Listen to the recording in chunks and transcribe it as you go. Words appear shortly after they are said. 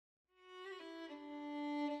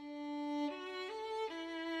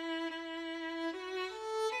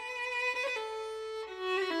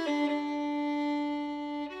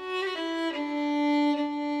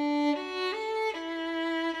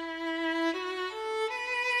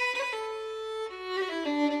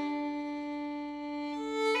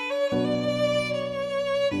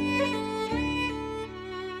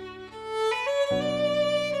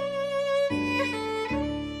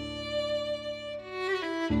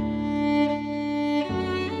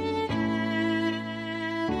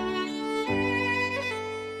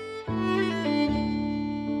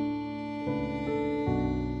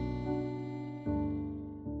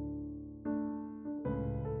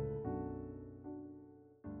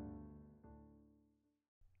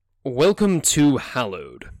Welcome to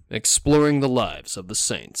Hallowed, Exploring the Lives of the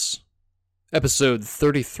Saints. Episode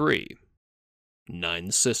 33,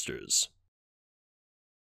 Nine Sisters.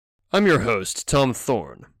 I'm your host, Tom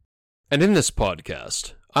Thorne, and in this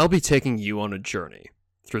podcast, I'll be taking you on a journey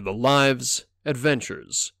through the lives,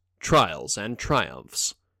 adventures, trials, and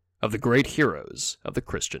triumphs of the great heroes of the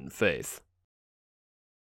Christian faith.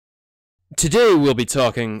 Today we'll be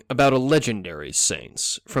talking about a legendary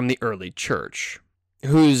saint from the early church,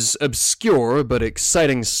 whose obscure but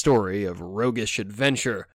exciting story of roguish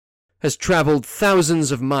adventure has traveled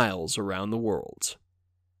thousands of miles around the world.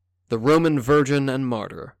 The Roman virgin and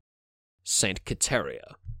martyr, Saint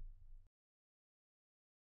Quiteria.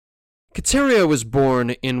 Quiteria was born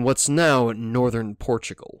in what's now northern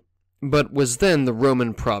Portugal, but was then the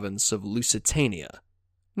Roman province of Lusitania,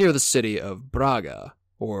 near the city of Braga,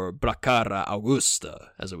 or Bracara Augusta,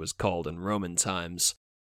 as it was called in Roman times,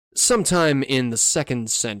 sometime in the 2nd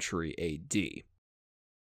century A.D.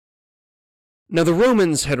 Now, the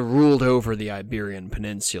Romans had ruled over the Iberian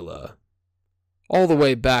Peninsula all the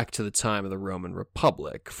way back to the time of the Roman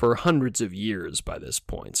Republic for hundreds of years by this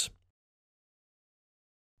point.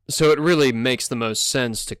 So it really makes the most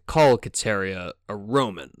sense to call Quiteria a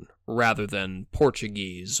Roman rather than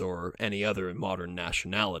Portuguese or any other modern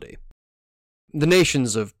nationality. The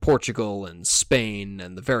nations of Portugal and Spain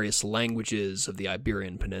and the various languages of the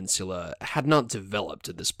Iberian Peninsula had not developed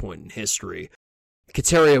at this point in history.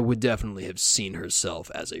 Quiteria would definitely have seen herself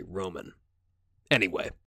as a Roman.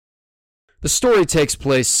 Anyway, the story takes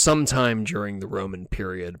place sometime during the Roman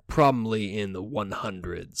period, probably in the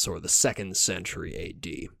 100s or the 2nd century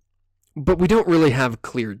AD. But we don't really have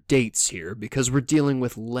clear dates here because we're dealing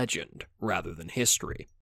with legend rather than history.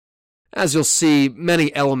 As you'll see,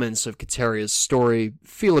 many elements of Quiteria's story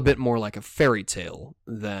feel a bit more like a fairy tale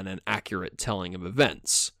than an accurate telling of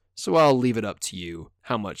events, so I'll leave it up to you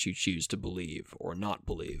how much you choose to believe or not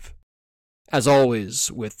believe. As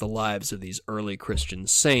always, with the lives of these early Christian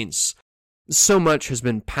saints, so much has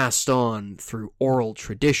been passed on through oral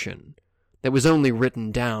tradition that was only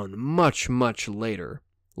written down much, much later,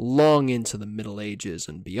 long into the Middle Ages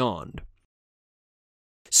and beyond.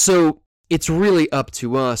 So, it's really up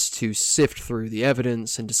to us to sift through the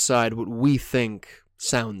evidence and decide what we think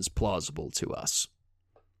sounds plausible to us.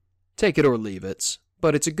 Take it or leave it,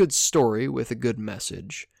 but it's a good story with a good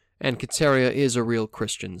message, and Quiteria is a real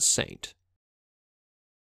Christian saint.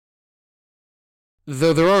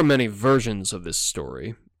 Though there are many versions of this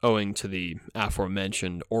story, owing to the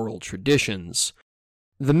aforementioned oral traditions,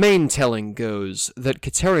 the main telling goes that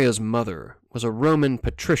Quiteria's mother was a Roman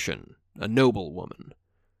patrician, a noblewoman,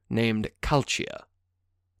 named Calcia,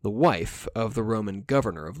 the wife of the Roman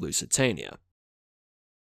governor of Lusitania.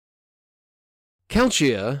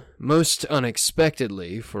 Calcia, most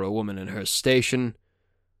unexpectedly for a woman in her station,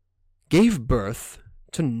 gave birth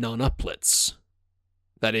to nonuplets.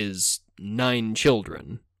 That is, 9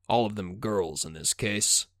 children, all of them girls in this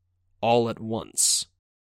case, all at once.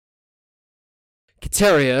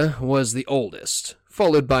 Quiteria was the oldest,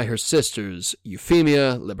 followed by her sisters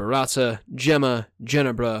Euphemia, Liberata, Gemma,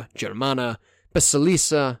 Ginebra, Germana,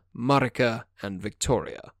 Basilissa, Marica, and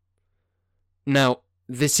Victoria. Now,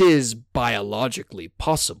 this is biologically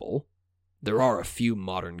possible. There are a few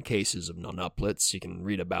modern cases of nonuplets, you can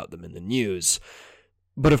read about them in the news,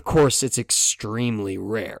 but of course it's extremely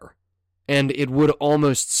rare, and it would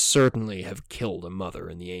almost certainly have killed a mother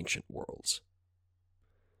in the ancient world.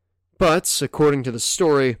 But, according to the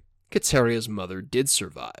story, Quiteria's mother did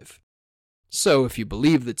survive. So, if you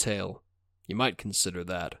believe the tale, you might consider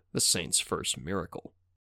that the saint's first miracle.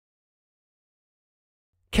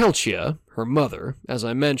 Calcia, her mother, as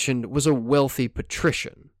I mentioned, was a wealthy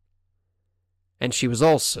patrician. And she was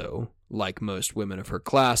also, like most women of her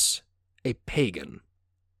class, a pagan,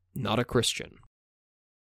 not a Christian.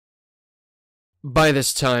 By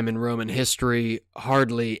this time in Roman history,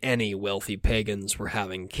 hardly any wealthy pagans were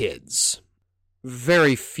having kids.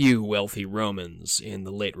 Very few wealthy Romans in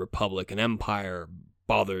the late Republic and Empire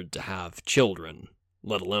bothered to have children,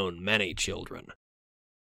 let alone many children.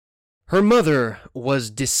 Her mother was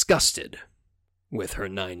disgusted with her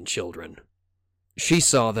 9 children. She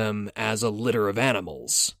saw them as a litter of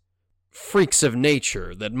animals, freaks of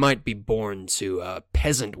nature that might be born to a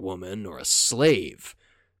peasant woman or a slave,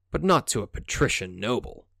 but not to a patrician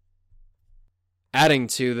noble. Adding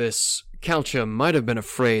to this, Calcia might have been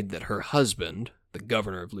afraid that her husband, the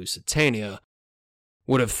governor of Lusitania,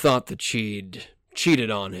 would have thought that she'd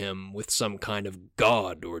cheated on him with some kind of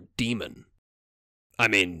god or demon. I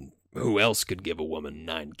mean, who else could give a woman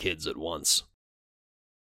 9 kids at once?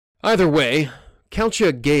 Either way,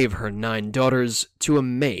 Calcia gave her 9 daughters to a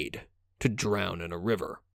maid to drown in a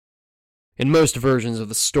river. In most versions of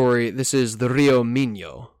the story, this is the Rio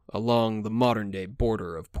Minho, along the modern-day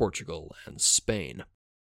border of Portugal and Spain.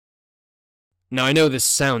 Now, I know this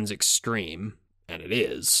sounds extreme, and it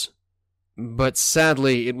is, but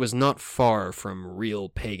sadly, it was not far from real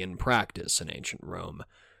pagan practice in ancient Rome,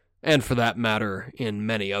 and for that matter, in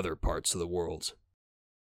many other parts of the world.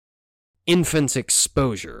 Infant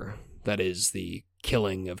exposure, that is, the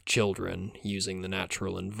killing of children using the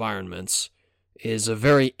natural environments, is a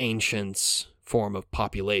very ancient form of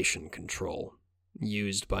population control,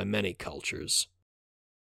 used by many cultures.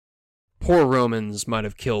 Poor Romans might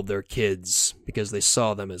have killed their kids because they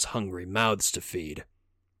saw them as hungry mouths to feed.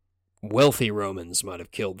 Wealthy Romans might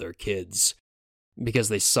have killed their kids because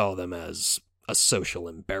they saw them as a social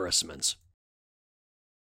embarrassment.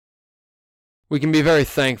 We can be very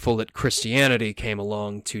thankful that Christianity came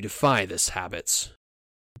along to defy this habit,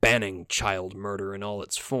 banning child murder in all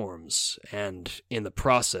its forms, and, in the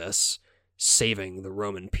process, saving the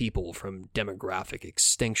Roman people from demographic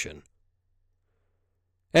extinction.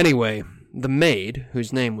 Anyway, the maid,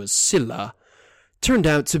 whose name was Sylla, turned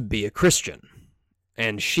out to be a Christian,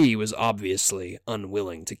 and she was obviously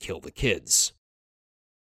unwilling to kill the kids.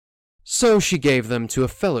 So she gave them to a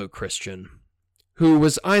fellow Christian, who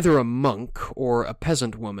was either a monk or a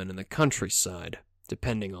peasant woman in the countryside,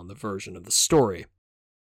 depending on the version of the story.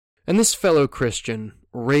 And this fellow Christian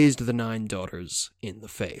raised the 9 daughters in the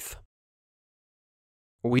faith.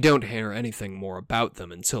 We don't hear anything more about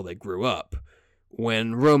them until they grew up,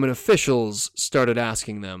 when Roman officials started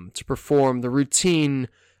asking them to perform the routine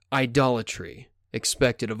idolatry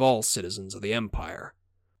expected of all citizens of the empire,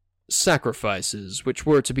 sacrifices which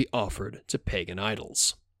were to be offered to pagan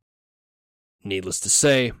idols. Needless to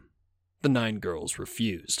say, the 9 girls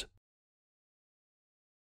refused.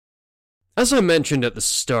 As I mentioned at the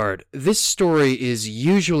start, this story is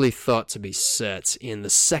usually thought to be set in the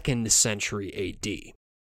 2nd century AD.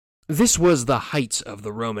 This was the height of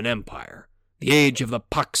the Roman Empire, the age of the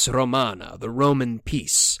Pax Romana, the Roman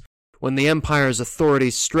peace, when the empire's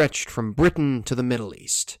authority stretched from Britain to the Middle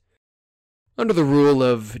East. Under the rule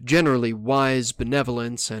of generally wise,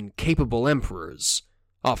 benevolent, and capable emperors,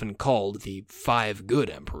 often called the 5 good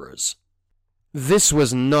emperors. This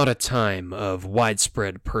was not a time of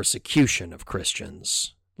widespread persecution of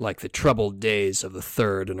Christians, like the troubled days of the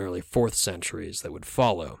 3rd and early 4th centuries that would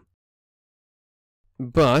follow.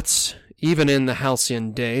 But, even in the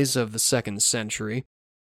halcyon days of the 2nd century,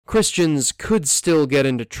 Christians could still get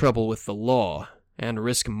into trouble with the law and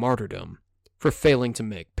risk martyrdom for failing to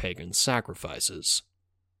make pagan sacrifices.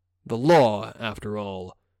 The law, after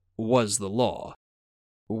all, was the law,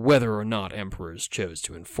 whether or not emperors chose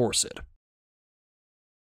to enforce it.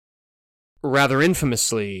 Rather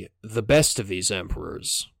infamously, the best of these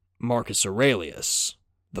emperors, Marcus Aurelius,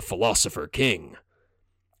 the philosopher king,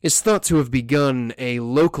 is thought to have begun a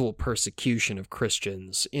local persecution of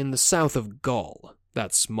Christians in the south of Gaul,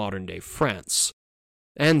 that's modern-day France,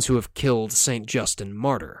 and to have killed St. Justin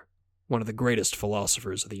Martyr, one of the greatest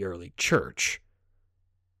philosophers of the early church,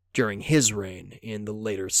 during his reign in the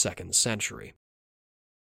later 2nd century.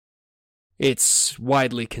 It's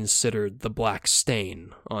widely considered the black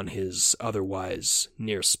stain on his otherwise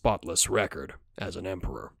near-spotless record as an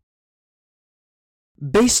emperor.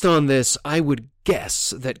 Based on this, I would guess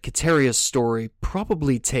that Quiteria's story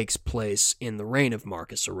probably takes place in the reign of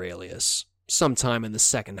Marcus Aurelius, sometime in the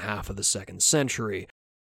second half of the 2nd century,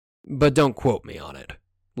 but don't quote me on it.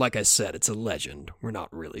 Like I said, it's a legend, we're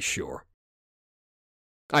not really sure.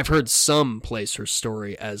 I've heard some place her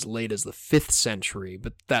story as late as the 5th century,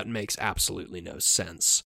 but that makes absolutely no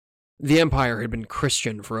sense. The empire had been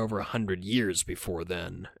Christian for over 100 years before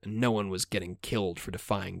then, and no one was getting killed for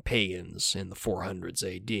defying pagans in the 400s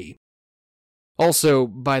AD. Also,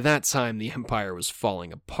 by that time the empire was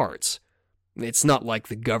falling apart. It's not like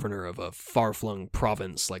the governor of a far-flung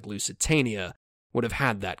province like Lusitania would have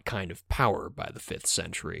had that kind of power by the 5th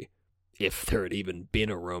century, if there had even been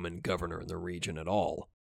a Roman governor in the region at all.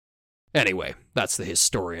 Anyway, that's the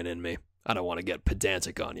historian in me. I don't want to get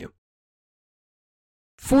pedantic on you.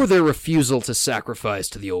 For their refusal to sacrifice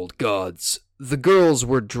to the old gods, the girls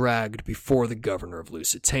were dragged before the governor of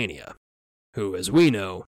Lusitania, who, as we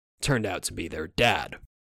know, turned out to be their dad.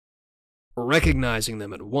 Recognizing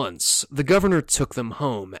them at once, the governor took them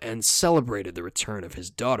home and celebrated the return of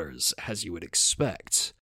his daughters, as you would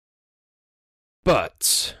expect.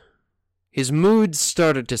 But his mood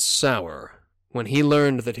started to sour when he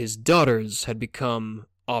learned that his daughters had become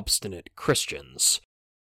obstinate Christians,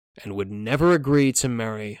 and would never agree to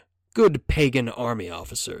marry good pagan army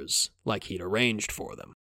officers like he'd arranged for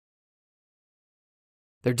them.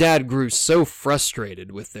 Their dad grew so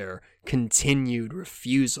frustrated with their continued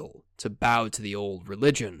refusal to bow to the old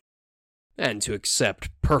religion and to accept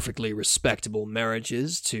perfectly respectable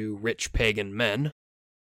marriages to rich pagan men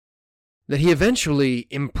that he eventually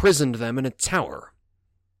imprisoned them in a tower.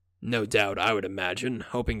 No doubt, I would imagine,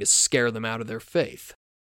 hoping to scare them out of their faith.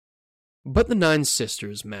 But the 9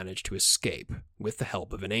 sisters managed to escape with the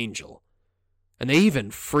help of an angel, and they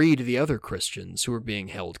even freed the other Christians who were being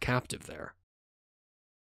held captive there.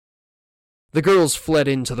 The girls fled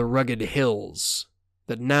into the rugged hills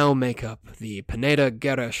that now make up the Peneda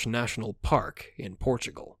Gerês National Park in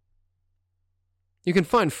Portugal. You can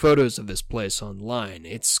find photos of this place online.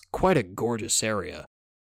 It's quite a gorgeous area,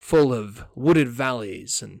 full of wooded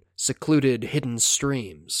valleys and secluded hidden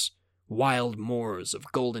streams, wild moors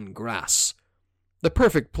of golden grass, the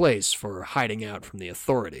perfect place for hiding out from the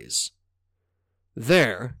authorities.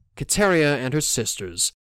 There, Quiteria and her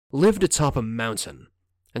sisters lived atop a mountain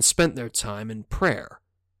and spent their time in prayer,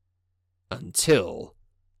 until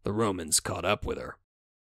the Romans caught up with her.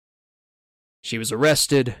 She was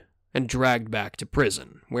arrested and dragged back to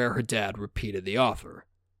prison, where her dad repeated the offer: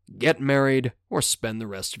 get married or spend the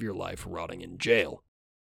rest of your life rotting in jail.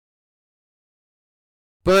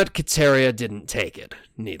 But Quiteria didn't take it,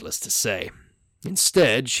 needless to say.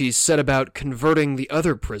 Instead, she set about converting the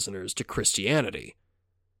other prisoners to Christianity,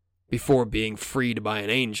 before being freed by an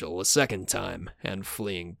angel a second time and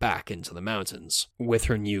fleeing back into the mountains with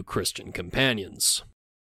her new Christian companions.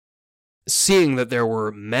 Seeing that there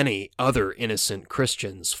were many other innocent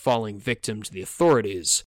Christians falling victim to the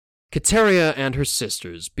authorities, Quiteria and her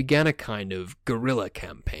sisters began a kind of guerrilla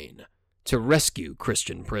campaign to rescue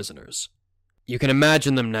Christian prisoners. You can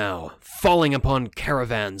imagine them now, falling upon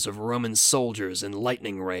caravans of Roman soldiers in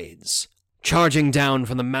lightning raids, charging down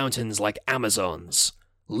from the mountains like Amazons,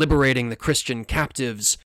 liberating the Christian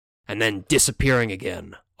captives, and then disappearing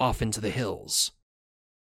again off into the hills.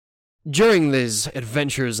 During these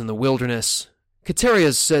adventures in the wilderness, Quiteria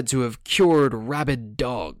is said to have cured rabid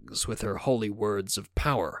dogs with her holy words of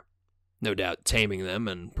power, no doubt taming them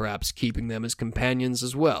and perhaps keeping them as companions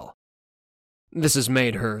as well. This has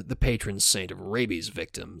made her the patron saint of rabies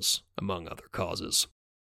victims, among other causes.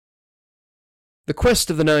 The quest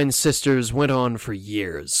of the 9 sisters went on for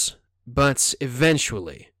years, but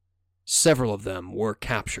eventually, several of them were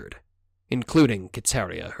captured, including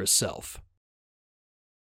Quiteria herself.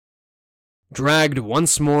 Dragged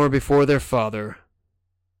once more before their father,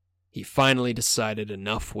 he finally decided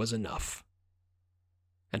enough was enough,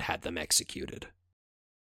 and had them executed.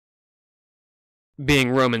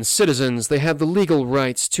 Being Roman citizens, they had the legal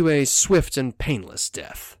rights to a swift and painless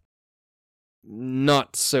death.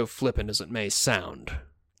 Not so flippant as it may sound,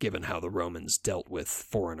 given how the Romans dealt with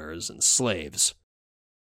foreigners and slaves.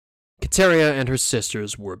 Quiteria and her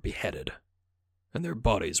sisters were beheaded, and their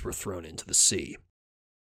bodies were thrown into the sea.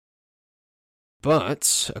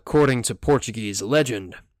 But, according to Portuguese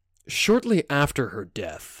legend, shortly after her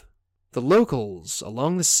death, the locals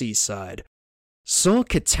along the seaside saw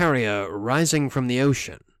Quiteria rising from the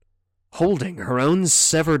ocean, holding her own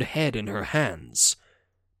severed head in her hands,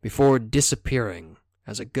 before disappearing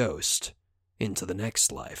as a ghost into the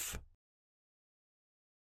next life.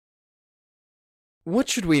 What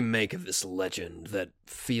should we make of this legend that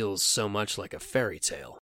feels so much like a fairy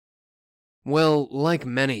tale? Well, like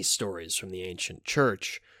many stories from the ancient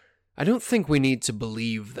church, I don't think we need to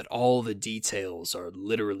believe that all the details are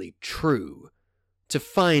literally true to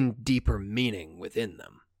find deeper meaning within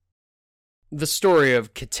them. The story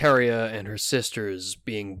of Quiteria and her sisters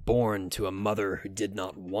being born to a mother who did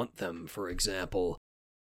not want them, for example,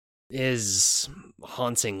 is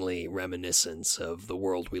hauntingly reminiscent of the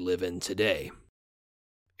world we live in today.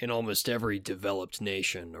 In almost every developed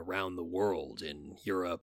nation around the world, in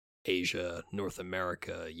Europe, Asia, North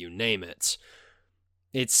America, you name it,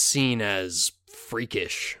 it's seen as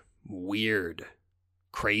freakish, weird,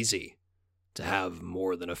 crazy to have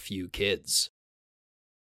more than a few kids.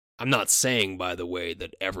 I'm not saying, by the way,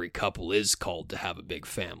 that every couple is called to have a big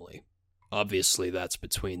family. Obviously, that's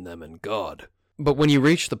between them and God. But when you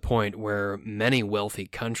reach the point where many wealthy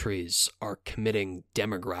countries are committing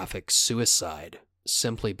demographic suicide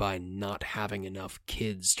simply by not having enough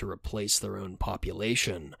kids to replace their own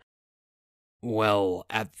population, well,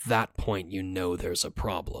 at that point you know there's a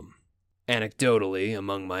problem. Anecdotally,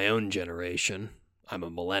 among my own generation, I'm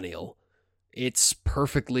a millennial, it's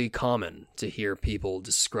perfectly common to hear people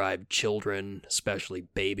describe children, especially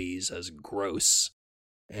babies, as gross,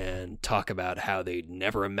 and talk about how they'd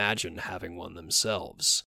never imagined having one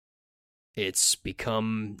themselves. It's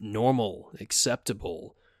become normal,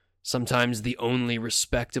 acceptable, sometimes the only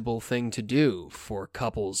respectable thing to do for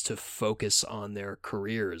couples to focus on their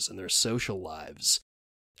careers and their social lives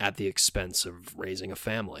at the expense of raising a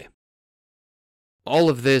family. All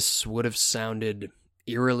of this would have sounded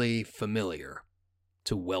eerily familiar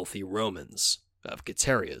to wealthy Romans of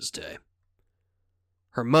Quiteria's day.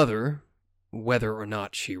 Her mother, whether or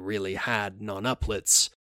not she really had nonuplets,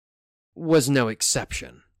 was no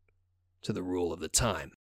exception to the rule of the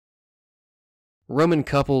time. Roman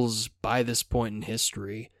couples, by this point in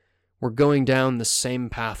history, were going down the same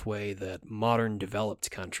pathway that modern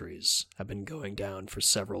developed countries have been going down for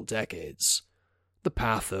several decades, the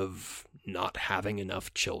path of not having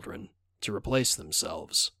enough children to replace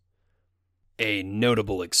themselves. A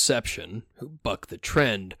notable exception, who bucked the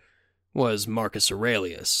trend, was Marcus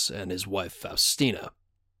Aurelius and his wife Faustina.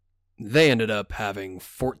 They ended up having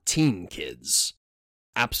 14 kids.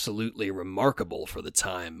 Absolutely remarkable for the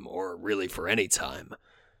time, or really for any time.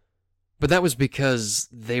 But that was because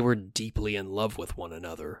they were deeply in love with one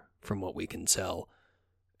another, from what we can tell,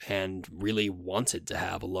 and really wanted to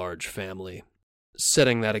have a large family,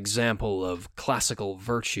 setting that example of classical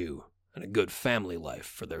virtue and a good family life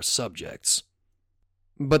for their subjects.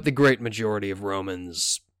 But the great majority of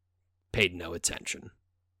Romans paid no attention.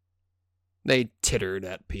 They tittered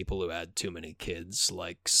at people who had too many kids,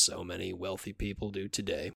 like so many wealthy people do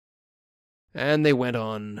today. And they went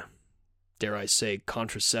on, dare I say,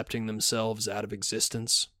 contracepting themselves out of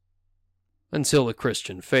existence, until the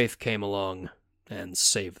Christian faith came along and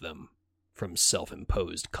saved them from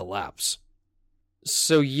self-imposed collapse.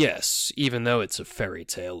 So yes, even though it's a fairy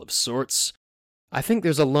tale of sorts, I think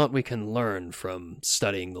there's a lot we can learn from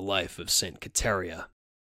studying the life of Saint Quiteria.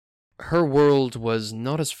 Her world was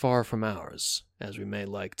not as far from ours as we may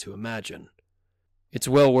like to imagine. It's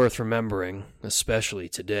well worth remembering, especially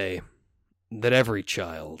today, that every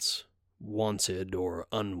child, wanted or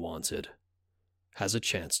unwanted, has a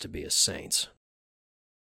chance to be a saint.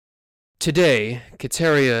 Today,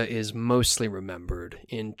 Quiteria is mostly remembered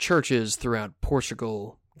in churches throughout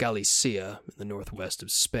Portugal, Galicia in the northwest of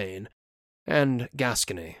Spain, and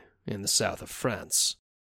Gascony in the south of France.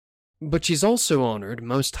 But she's also honored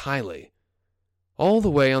most highly, all the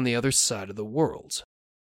way on the other side of the world,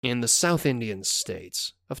 in the South Indian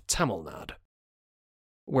state of Tamil Nadu,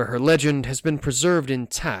 where her legend has been preserved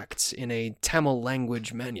intact in a Tamil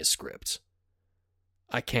language manuscript.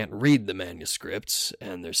 I can't read the manuscript,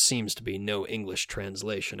 and there seems to be no English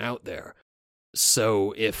translation out there,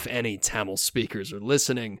 so if any Tamil speakers are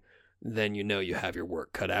listening, then you know you have your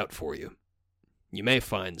work cut out for you. You may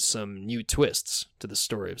find some new twists to the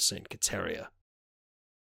story of Saint Quiteria.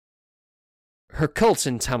 Her cult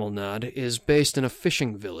in Tamil Nadu is based in a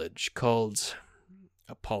fishing village called,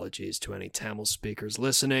 apologies to any Tamil speakers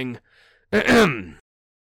listening,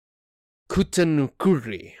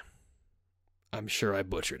 Kuttanukuri. I'm sure I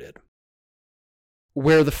butchered it.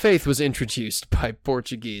 Where the faith was introduced by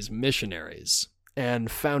Portuguese missionaries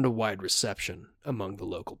and found a wide reception among the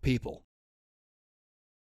local people.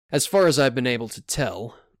 As far as I've been able to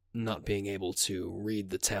tell, not being able to read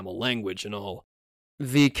the Tamil language and all,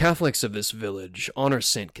 the Catholics of this village honor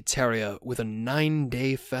Saint Quiteria with a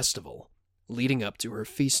 9-day festival leading up to her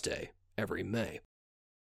feast day every May.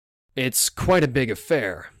 It's quite a big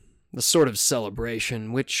affair, the sort of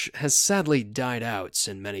celebration which has sadly died out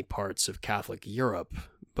in many parts of Catholic Europe,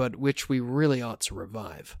 but which we really ought to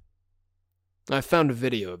revive. I found a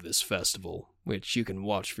video of this festival, which you can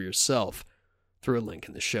watch for yourself, through a link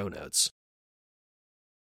in the show notes.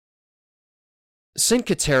 Saint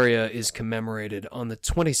Quiteria is commemorated on the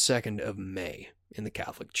 22nd of May in the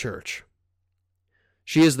Catholic Church.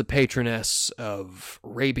 She is the patroness of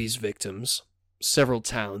rabies victims, several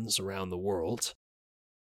towns around the world,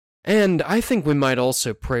 and I think we might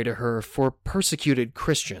also pray to her for persecuted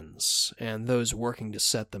Christians and those working to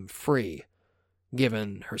set them free,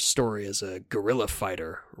 given her story as a guerrilla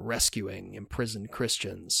fighter rescuing imprisoned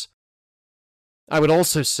Christians. I would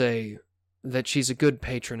also say that she's a good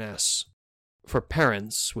patroness for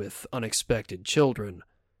parents with unexpected children,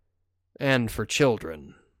 and for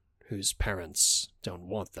children whose parents don't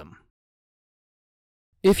want them.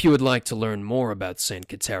 If you would like to learn more about Saint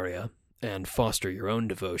Quiteria and foster your own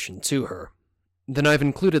devotion to her, then I've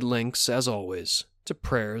included links, as always, to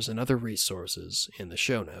prayers and other resources in the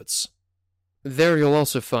show notes. There you'll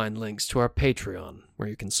also find links to our Patreon, where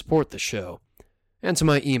you can support the show, and to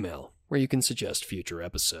my email, where you can suggest future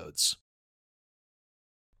episodes.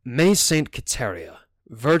 May Saint Quiteria,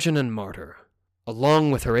 Virgin and Martyr,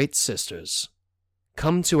 along with her 8 sisters,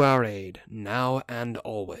 come to our aid now and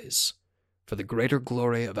always, for the greater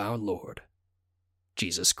glory of our Lord,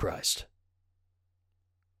 Jesus Christ.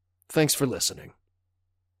 Thanks for listening.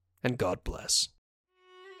 and God bless.